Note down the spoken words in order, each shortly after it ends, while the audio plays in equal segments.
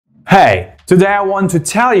Hey, today I want to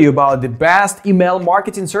tell you about the best email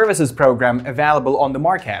marketing services program available on the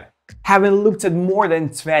market. Having looked at more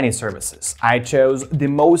than 20 services, I chose the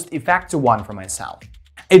most effective one for myself.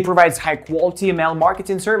 It provides high-quality email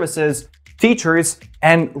marketing services, features,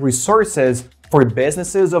 and resources for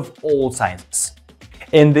businesses of all sizes.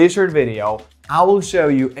 In this short video, I will show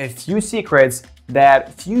you a few secrets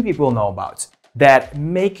that few people know about that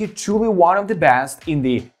make it truly one of the best in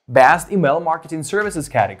the best email marketing services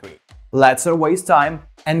category. Let's not waste time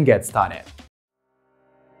and get started.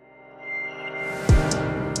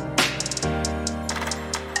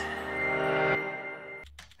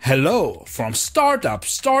 Hello! From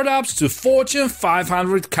startups to Fortune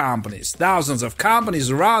 500 companies, thousands of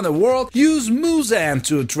companies around the world use Muzan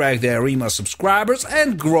to attract their email subscribers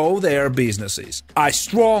and grow their businesses. I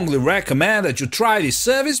strongly recommend that you try this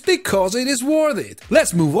service because it is worth it.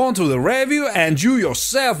 Let's move on to the review and you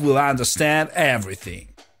yourself will understand everything.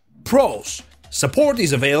 Pros: support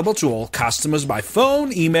is available to all customers by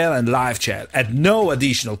phone, email and live chat at no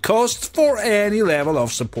additional cost for any level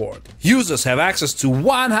of support. Users have access to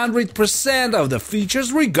 100% of the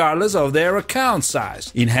features regardless of their account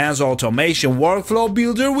size. Enhanced automation workflow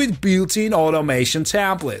builder with built-in automation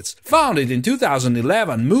templates. Founded in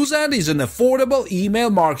 2011, Muzan is an affordable email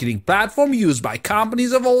marketing platform used by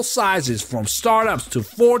companies of all sizes, from startups to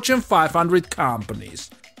Fortune 500 companies.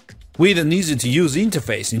 With an easy-to-use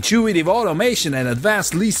interface, intuitive automation and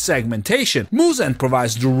advanced list segmentation, Muzan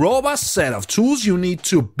provides the robust set of tools you need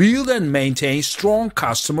to build and maintain strong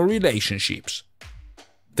customer relationships.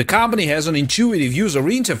 The company has an intuitive user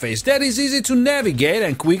interface that is easy to navigate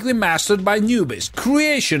and quickly mastered by newbies.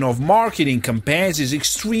 Creation of marketing campaigns is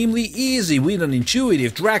extremely easy with an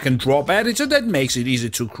intuitive drag-and-drop editor that makes it easy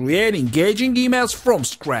to create engaging emails from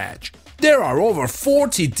scratch. There are over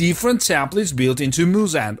 40 different templates built into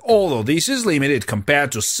Muzan, although this is limited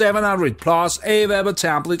compared to 700 plus Aweber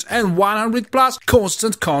templates and 100 plus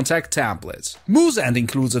constant contact templates. Muzan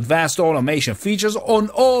includes advanced automation features on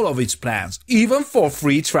all of its plans, even for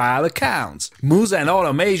free trial accounts. Muzan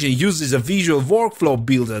Automation uses a visual workflow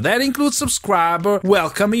builder that includes subscriber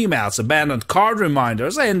welcome emails, abandoned card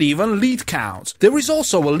reminders, and even lead counts. There is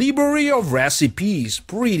also a library of recipes,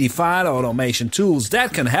 predefined automation tools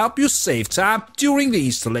that can help you save time during the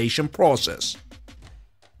installation process.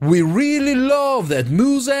 We really love that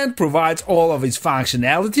Muzan provides all of its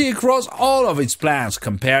functionality across all of its plans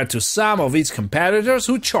compared to some of its competitors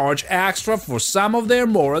who charge extra for some of their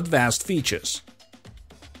more advanced features.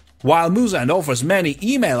 While Muzan offers many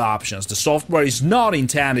email options, the software is not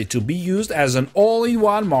intended to be used as an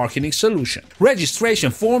all-in-one marketing solution.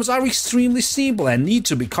 Registration forms are extremely simple and need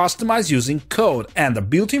to be customized using code, and the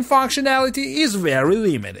built-in functionality is very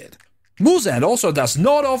limited. Muzan also does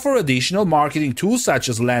not offer additional marketing tools such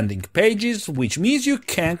as landing pages, which means you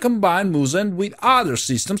can combine Muzan with other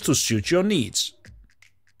systems to suit your needs.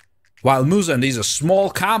 While Muzan is a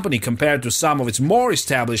small company compared to some of its more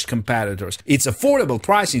established competitors, its affordable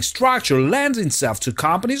pricing structure lends itself to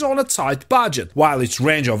companies on a tight budget, while its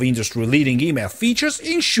range of industry-leading email features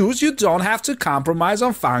ensures you don't have to compromise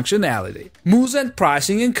on functionality. Muzan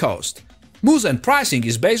pricing and cost. Muzan pricing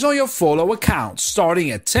is based on your follow account, starting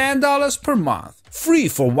at $10 per month, free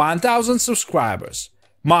for 1,000 subscribers.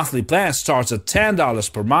 Monthly plan starts at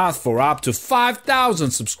 $10 per month for up to 5,000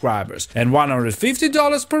 subscribers and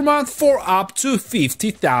 $150 per month for up to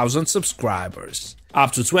 50,000 subscribers.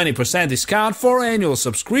 Up to 20% discount for annual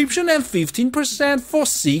subscription and 15% for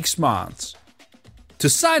 6 months. To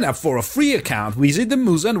sign up for a free account, visit the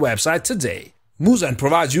Muzan website today. Muzan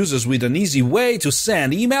provides users with an easy way to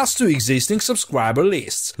send emails to existing subscriber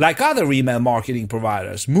lists. Like other email marketing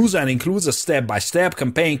providers, Muzan includes a step-by-step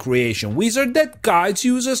campaign creation wizard that guides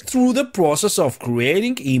users through the process of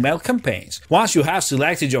creating email campaigns. Once you have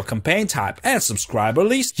selected your campaign type and subscriber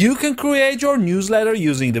list, you can create your newsletter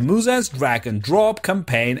using the Muzan's drag-and-drop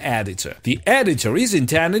campaign editor. The editor is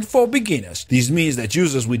intended for beginners. This means that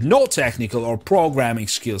users with no technical or programming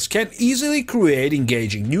skills can easily create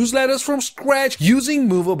engaging newsletters from scratch using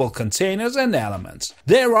movable containers and elements.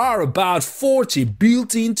 There are about 40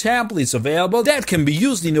 built-in templates available that can be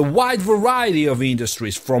used in a wide variety of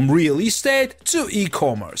industries, from real estate to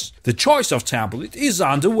e-commerce. The choice of template is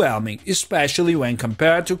underwhelming, especially when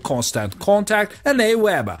compared to Constant Contact and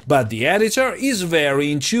Aweber, but the editor is very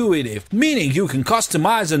intuitive, meaning you can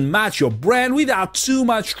customize and match your brand without too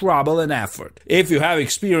much trouble and effort. If you have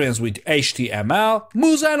experience with HTML,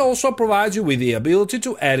 Muzan also provides you with the ability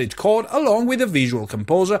to edit code along with a visual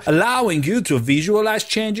composer, allowing you to visualize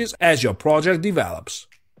changes as your project develops.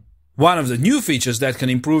 One of the new features that can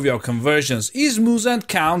improve your conversions is Muzant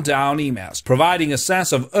countdown emails. Providing a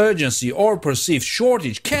sense of urgency or perceived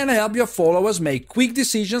shortage can help your followers make quick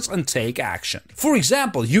decisions and take action. For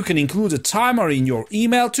example, you can include a timer in your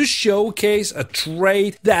email to showcase a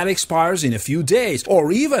trade that expires in a few days,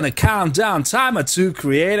 or even a countdown timer to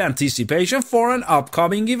create anticipation for an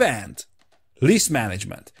upcoming event. List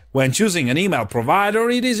management. When choosing an email provider,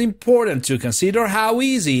 it is important to consider how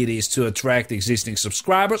easy it is to attract existing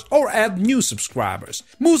subscribers or add new subscribers.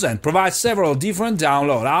 Muzant provides several different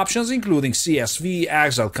download options, including CSV,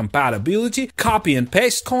 Excel compatibility, copy and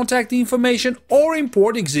paste contact information, or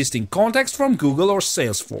import existing contacts from Google or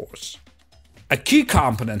Salesforce. A key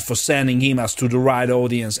component for sending emails to the right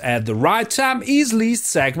audience at the right time is list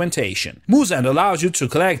segmentation. Muzant allows you to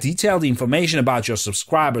collect detailed information about your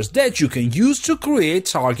subscribers that you can use to create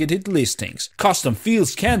targeted listings. Custom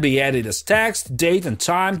fields can be added as text, date and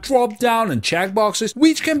time, drop-down and checkboxes,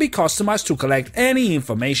 which can be customized to collect any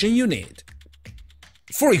information you need.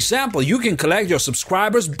 For example, you can collect your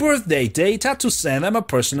subscribers' birthday data to send them a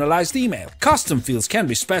personalized email. Custom fields can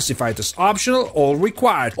be specified as optional or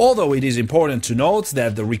required, although it is important to note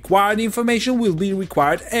that the required information will be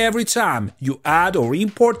required every time you add or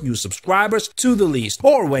import new subscribers to the list,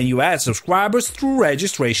 or when you add subscribers through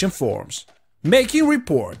registration forms. Making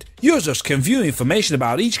report. Users can view information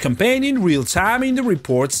about each campaign in real time in the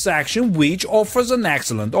reports section, which offers an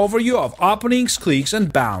excellent overview of openings, clicks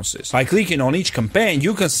and bounces. By clicking on each campaign,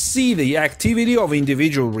 you can see the activity of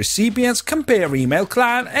individual recipients, compare email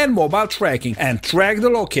client and mobile tracking, and track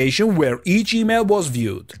the location where each email was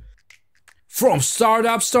viewed. From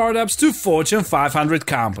startups to Fortune 500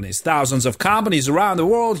 companies, thousands of companies around the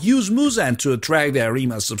world use Muzant to attract their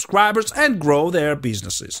email subscribers and grow their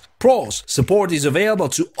businesses. Pros: support is available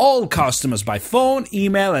to all customers by phone,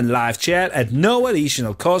 email and live chat at no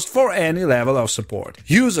additional cost for any level of support.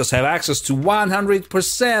 Users have access to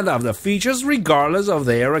 100% of the features regardless of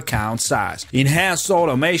their account size. Enhanced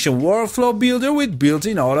automation workflow builder with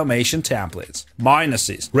built-in automation templates.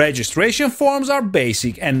 Minuses: registration forms are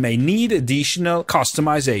basic and may need additional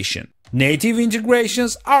customization. Native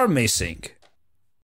integrations are missing.